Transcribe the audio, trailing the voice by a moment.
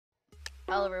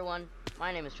Hello everyone, my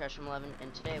name is Tresham11,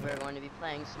 and today we're going to be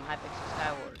playing some Hypixel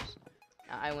Skywars.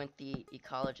 Now, I went the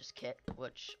Ecologist kit,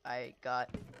 which I got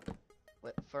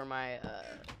for my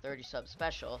 30 sub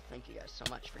special. Thank you guys so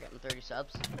much for getting 30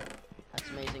 subs. That's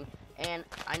amazing. And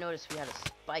I noticed we had a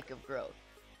spike of growth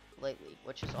lately,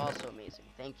 which is also amazing.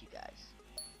 Thank you guys.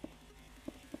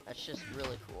 That's just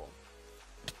really cool.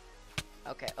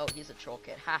 Okay, oh, he's a troll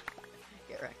kit. Ha!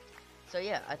 Get wrecked. So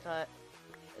yeah, I thought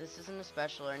this isn't a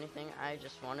special or anything. I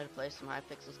just wanted to play some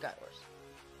Hypixel Skywars.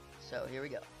 So here we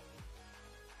go.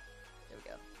 Here we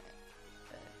go.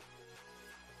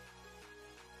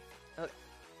 Okay,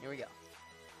 here we go.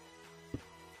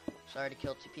 Sorry to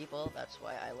kill 2 people. That's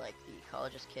why I like the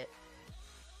Ecologist kit.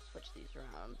 Switch these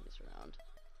around.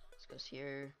 This goes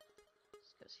here.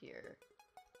 This goes here.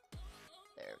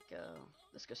 There we go.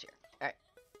 This goes here. Alright.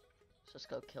 So let's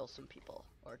go kill some people.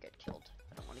 Or get killed.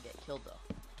 I don't want to get killed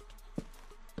though.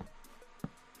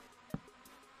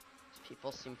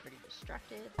 People seem pretty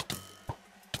distracted.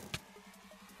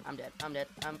 I'm dead.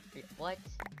 What?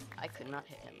 I could not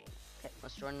hit him. Okay,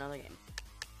 let's join another game.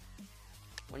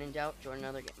 When in doubt, join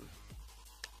another game.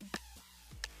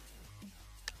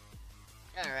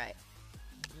 Alright.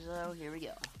 So, here we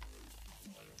go.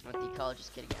 With the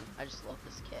Ecologist kit again. I just love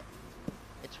this kit.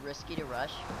 It's risky to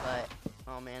rush, but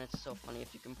oh man, it's so funny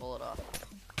if you can pull it off.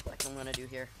 Like I'm gonna do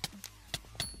here.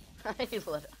 I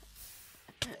let it.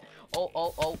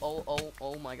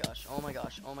 Oh my gosh.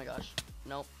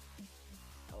 Nope.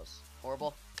 That was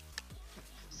horrible.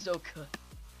 So good.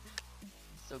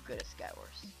 So good at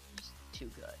Skywars. Just too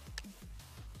good.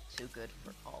 Too good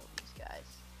for all of these guys.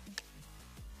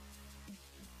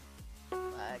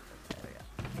 Flag. Okay, there we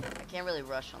go. I can't really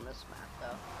rush on this map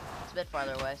though. It's a bit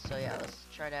farther away, so yeah, let's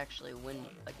try to actually win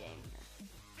a game here.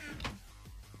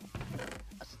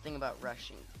 That's the thing about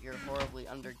rushing. You're horribly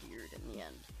undergeared in the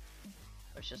end.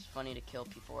 It's just funny to kill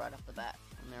people right off the bat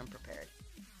when they're unprepared.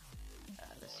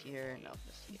 This here, no,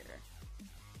 this here.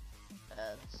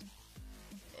 That's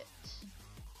it.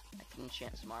 I can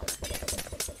enchant some armor.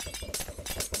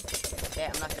 Okay,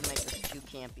 I'm not gonna make this too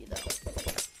campy though,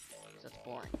 because that's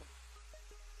boring.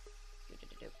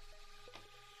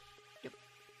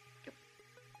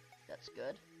 That's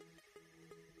good.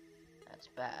 That's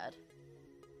bad.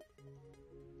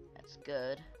 That's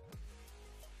good.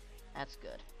 That's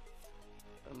good.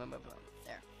 Boom, boom, boom, boom.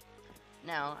 There.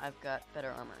 Now, I've got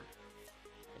better armor.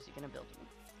 Is he gonna build me?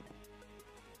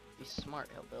 Be smart,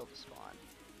 he'll build a spawn.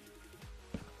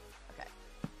 Okay.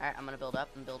 Alright, I'm gonna build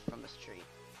up and build from this tree.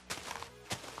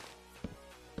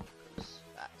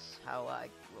 That's how I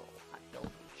roll. I build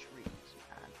from trees,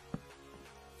 man.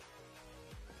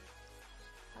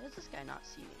 How does this guy not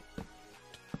see me?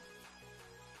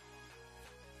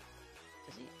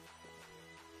 Does he?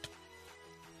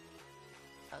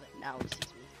 Oh, now he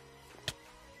sees me.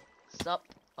 Sup?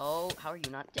 Oh, how are you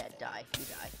not dead? Die. You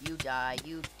die. You die.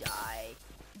 You die.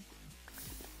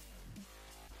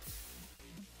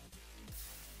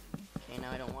 Okay,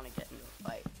 now I don't want to get into a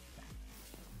fight.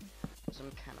 Because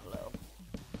I'm kind of low.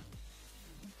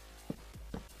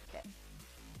 Okay.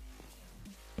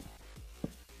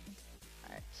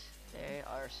 Alright. They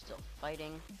are still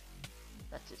fighting.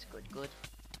 That is good.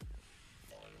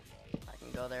 I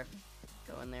can go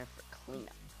in there for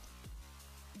cleanup.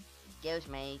 Excuse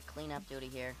me, cleanup duty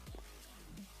here.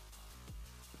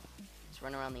 Let's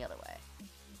run around the other way.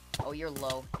 Oh, you're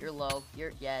low.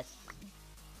 Yes.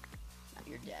 Now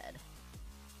you're dead.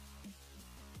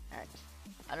 Alright.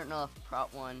 I don't know if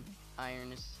Prot 1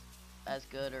 iron is as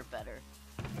good or better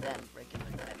than regular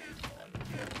diamond, but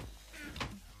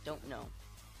don't know.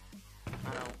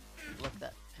 I don't look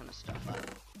that kind of stuff up.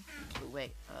 But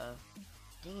wait,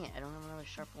 dang it, I don't have another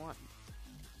sharp one.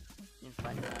 Need to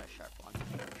find another sharp one.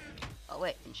 Oh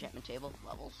wait, enchantment table,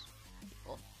 levels,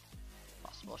 people,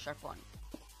 possible sharp one.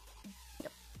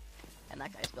 Yep. And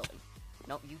that guy's building.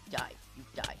 No, you die. You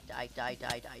die.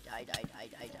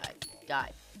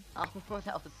 Die. Oh,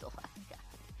 that was the last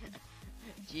guy.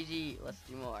 GG, let's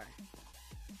do more.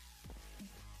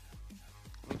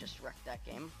 We just wrecked that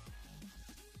game.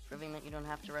 Proving that you don't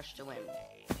have to rush to win.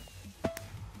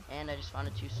 And I just found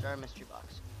a 2-star mystery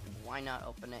box. Why not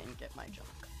open it and get my junk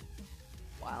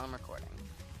while I'm recording?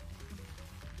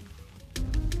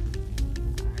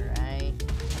 Alright.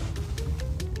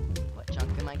 What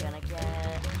junk am I gonna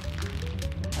get?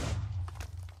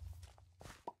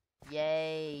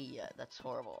 Yay! That's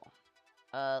horrible.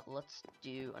 Let's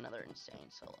do another insane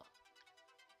solo.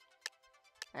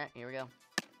 Alright, here we go.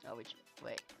 Oh,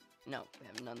 wait. No, we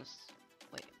haven't done this.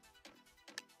 Wait.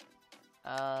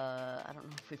 I don't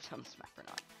know if we've done this map or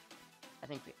not. I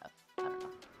think we have. I don't know.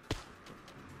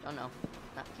 Don't know.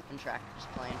 Not keeping track.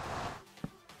 Just playing.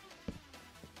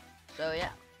 So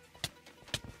yeah,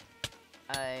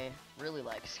 I really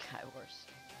like Skywars.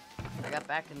 I got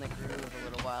back in the groove a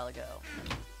little while ago.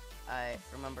 I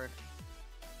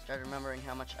started remembering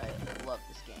how much I love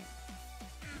this game.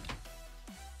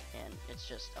 And it's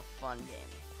just a fun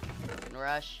game. You can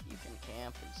rush, you can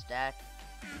camp and stack.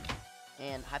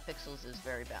 And Hypixel's is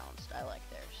very balanced. I like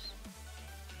theirs.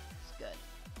 It's good.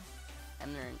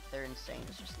 And they're insane.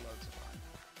 It's just loads of fun.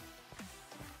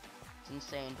 It's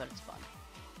insane, but it's fun.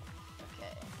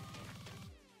 Okay.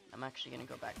 I'm actually gonna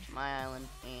go back to my island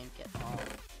and get all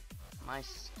my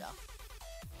stuff.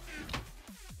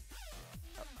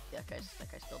 Oh, that guy's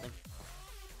building.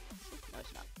 No,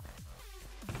 it's not.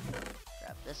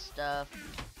 Grab this stuff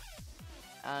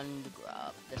and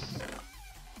grab this stuff.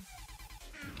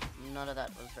 None of that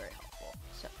was very helpful,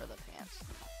 except for the pants.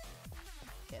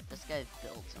 Okay, if this guy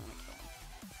builds, I'm gonna kill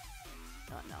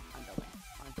him. No, I'm building.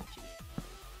 I'm too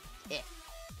weak.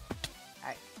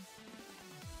 Alright.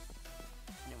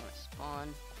 Anyone want to spawn?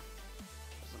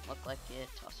 Doesn't look like it.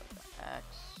 Toss up that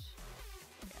axe.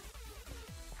 Yeah.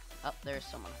 Oh, there's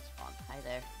someone that spawned. Hi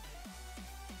there.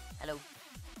 Hello.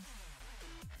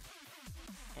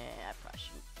 I probably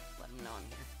shouldn't let him know I'm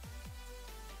here.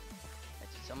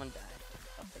 Someone died.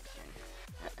 I'll fix your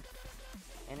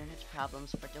internet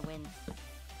problems for the win.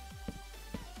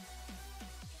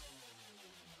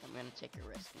 I'm gonna take a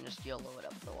risk and just YOLO it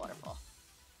up the waterfall.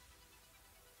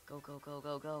 Go, go, go,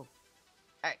 go, go.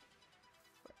 Alright.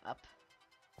 We're up.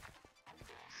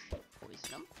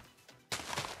 Poison him. I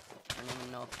don't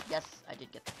even know if... Yes, I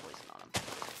did get the poison on him.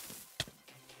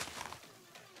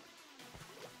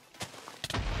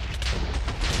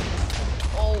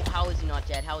 Oh, how is he not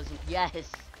dead? How is he...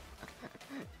 Yes!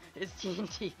 His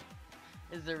TNT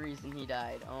is the reason he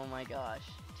died. Oh my gosh.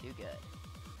 Too good.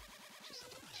 Just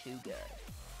too good.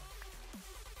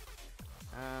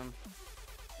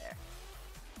 There.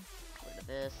 Rid of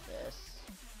this.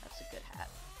 That's a good hat.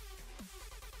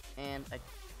 And I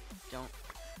don't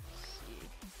see...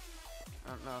 I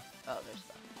don't know if... Oh, there's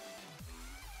stuff.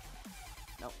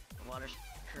 Nope. The water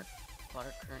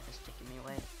current is taking me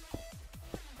away.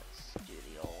 Let's do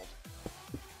the old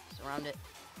surround it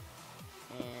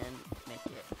and make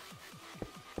it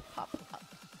pop up.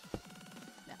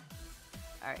 Now,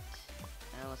 alright.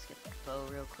 Now let's get that bow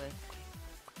real quick.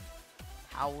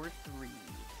 Power 3. Oh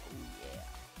yeah.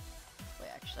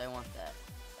 Wait, actually I want that.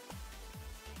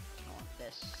 I want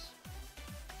this.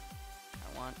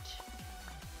 I want...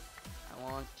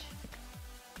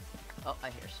 Oh, I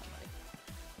hear somebody.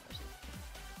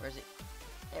 Where is he?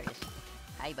 There he is.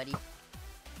 Hi, buddy.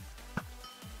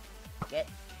 Get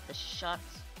the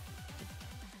shots.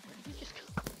 Where did he just go?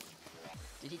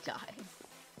 Did he die?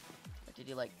 Or did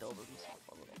he like build himself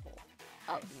a little hole?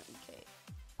 Oh, okay.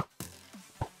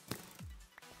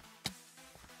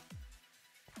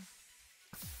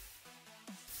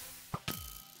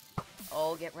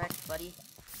 Oh, get wrecked, buddy.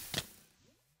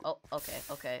 Oh, okay.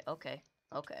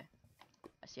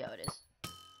 I see how it is.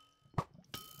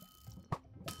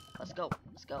 Let's go.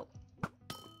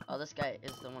 Oh, this guy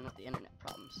is the one with the internet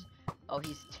problems. Oh,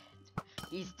 he's dead.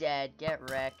 He's dead. Get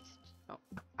wrecked. Oh,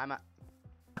 I'm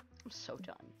so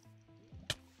done.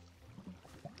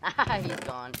 He's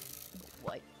gone.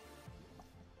 What?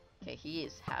 Okay, he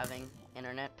is having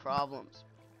internet problems.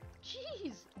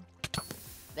 Jeez.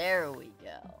 There we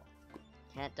go.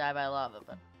 Can't die by lava,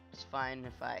 but it's fine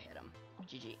if I hit him.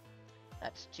 GG.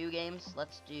 That's 2 games.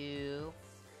 Let's do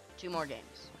 2 more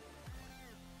games.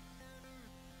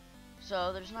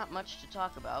 So, there's not much to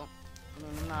talk about. I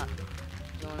mean, I'm not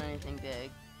doing anything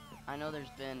big. I know there's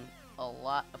been a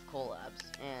lot of collabs,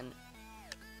 and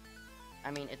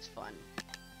I mean, it's fun.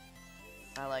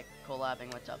 I like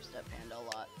collabing with Dubstep Panda a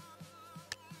lot.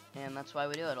 And that's why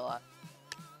we do it a lot.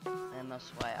 And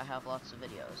that's why I have lots of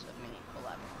videos of me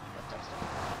collabing with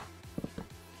Dubstep.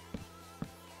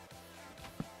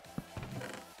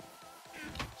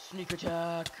 Sneak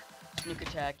attack! Sneak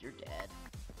attack, you're dead.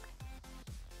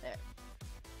 There.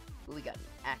 Ooh, we got an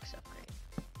axe upgrade.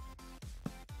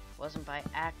 Wasn't by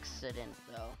accident,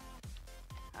 though.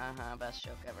 Best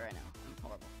joke ever, I know. I'm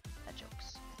horrible at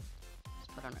jokes. Let's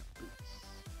put on our boots.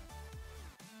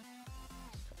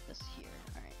 Let's put this here,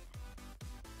 alright.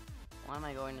 Why am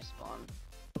I going to spawn?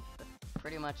 But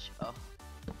pretty much, a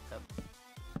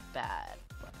bad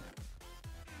weapon.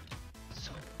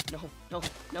 So, no.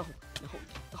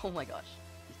 Oh my gosh.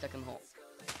 He's stuck in the hole.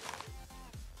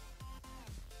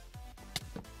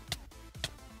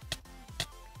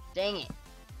 Dang it!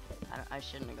 I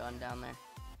shouldn't have gone down there.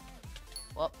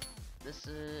 Well, this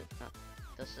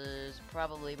is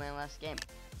probably my last game.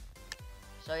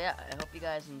 So yeah, I hope you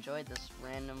guys enjoyed this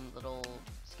random little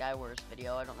Skywars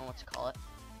video. I don't know what to call it.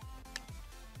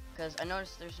 because I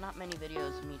noticed there's not many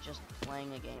videos of me just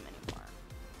playing a game anymore.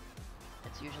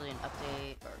 It's usually an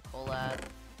update or a collab,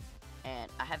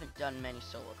 and I haven't done many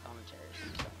solo commentaries,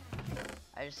 so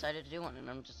I decided to do one, and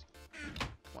I'm just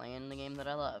playing the game that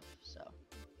I love, so.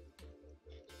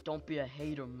 Don't be a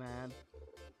hater, man.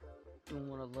 Doing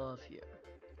what I love here.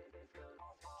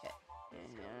 Okay,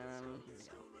 and here we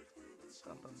go.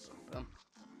 Boom, boom, boom, boom.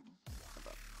 Boom,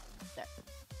 boom. There.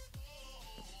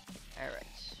 Alright.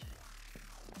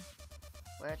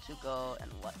 Where to go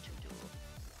and what to do.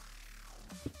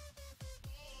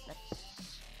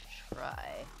 Let's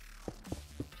try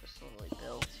to slowly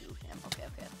build to him. Okay.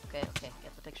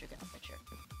 Get the picture,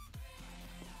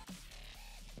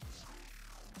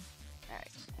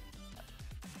 Alright.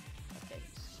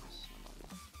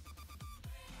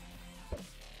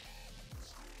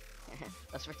 Okay,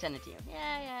 let's pretend to team.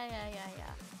 Yeah.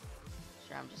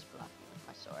 Sure, I'm just blocking with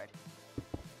my sword.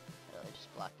 Literally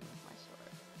just blocking with my sword.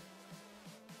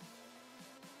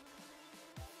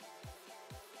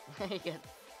 You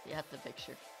got the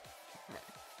picture.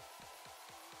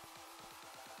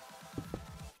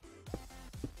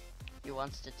 He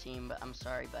wants to team, but I'm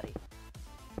sorry, buddy.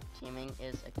 Teaming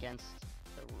is against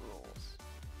the rules.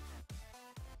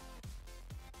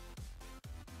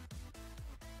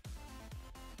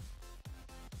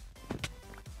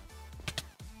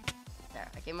 There,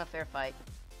 I gave him a fair fight.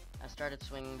 I started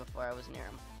swinging before I was near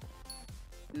him.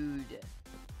 Dude.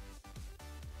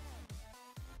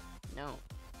 No.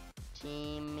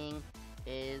 Teaming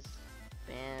is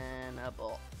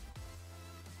bannable.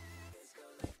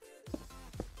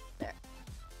 There.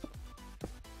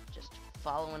 Just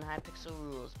following Hypixel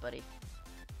rules, buddy.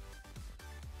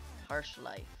 Harsh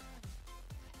life.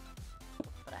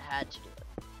 But I had to do it.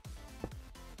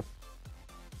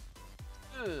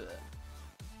 Ugh.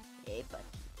 Hey, buddy.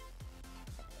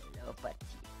 Hello, buddy.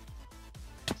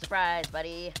 Surprise,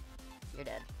 buddy. You're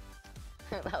dead.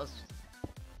 That was just...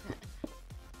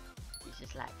 He's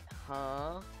just like,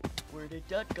 huh? Where did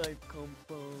that guy come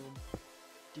from?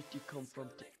 Did he come from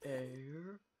the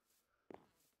air?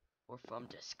 Or from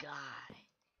the sky?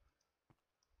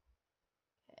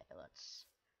 Okay, let's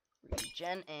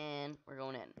regen and we're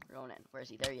going in. Where is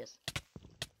he? There he is.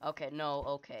 Okay, no,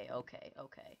 okay.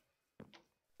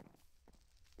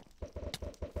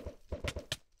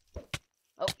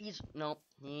 Oh, nope,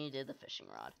 he did the fishing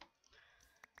rod.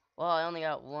 Well, I only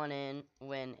got one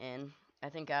win in. I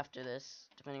think after this,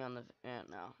 depending on the,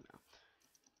 no.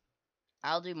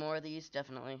 I'll do more of these,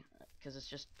 definitely, because it's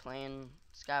just playing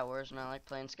Skywars, and I like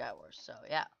playing Skywars, so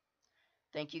yeah.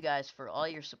 Thank you guys for all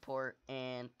your support,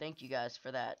 and thank you guys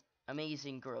for that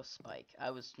amazing growth spike.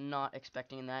 I was not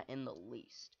expecting that in the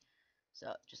least.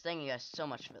 So, just thank you guys so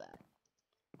much for that.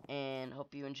 And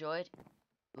hope you enjoyed.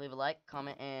 Leave a like,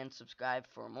 comment, and subscribe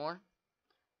for more.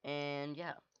 And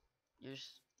yeah, your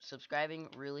subscribing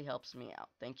really helps me out.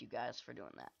 Thank you guys for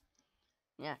doing that.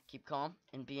 Yeah, keep calm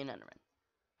and be an Enderman.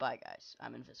 Bye, guys.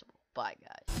 I'm invisible. Bye,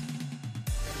 guys.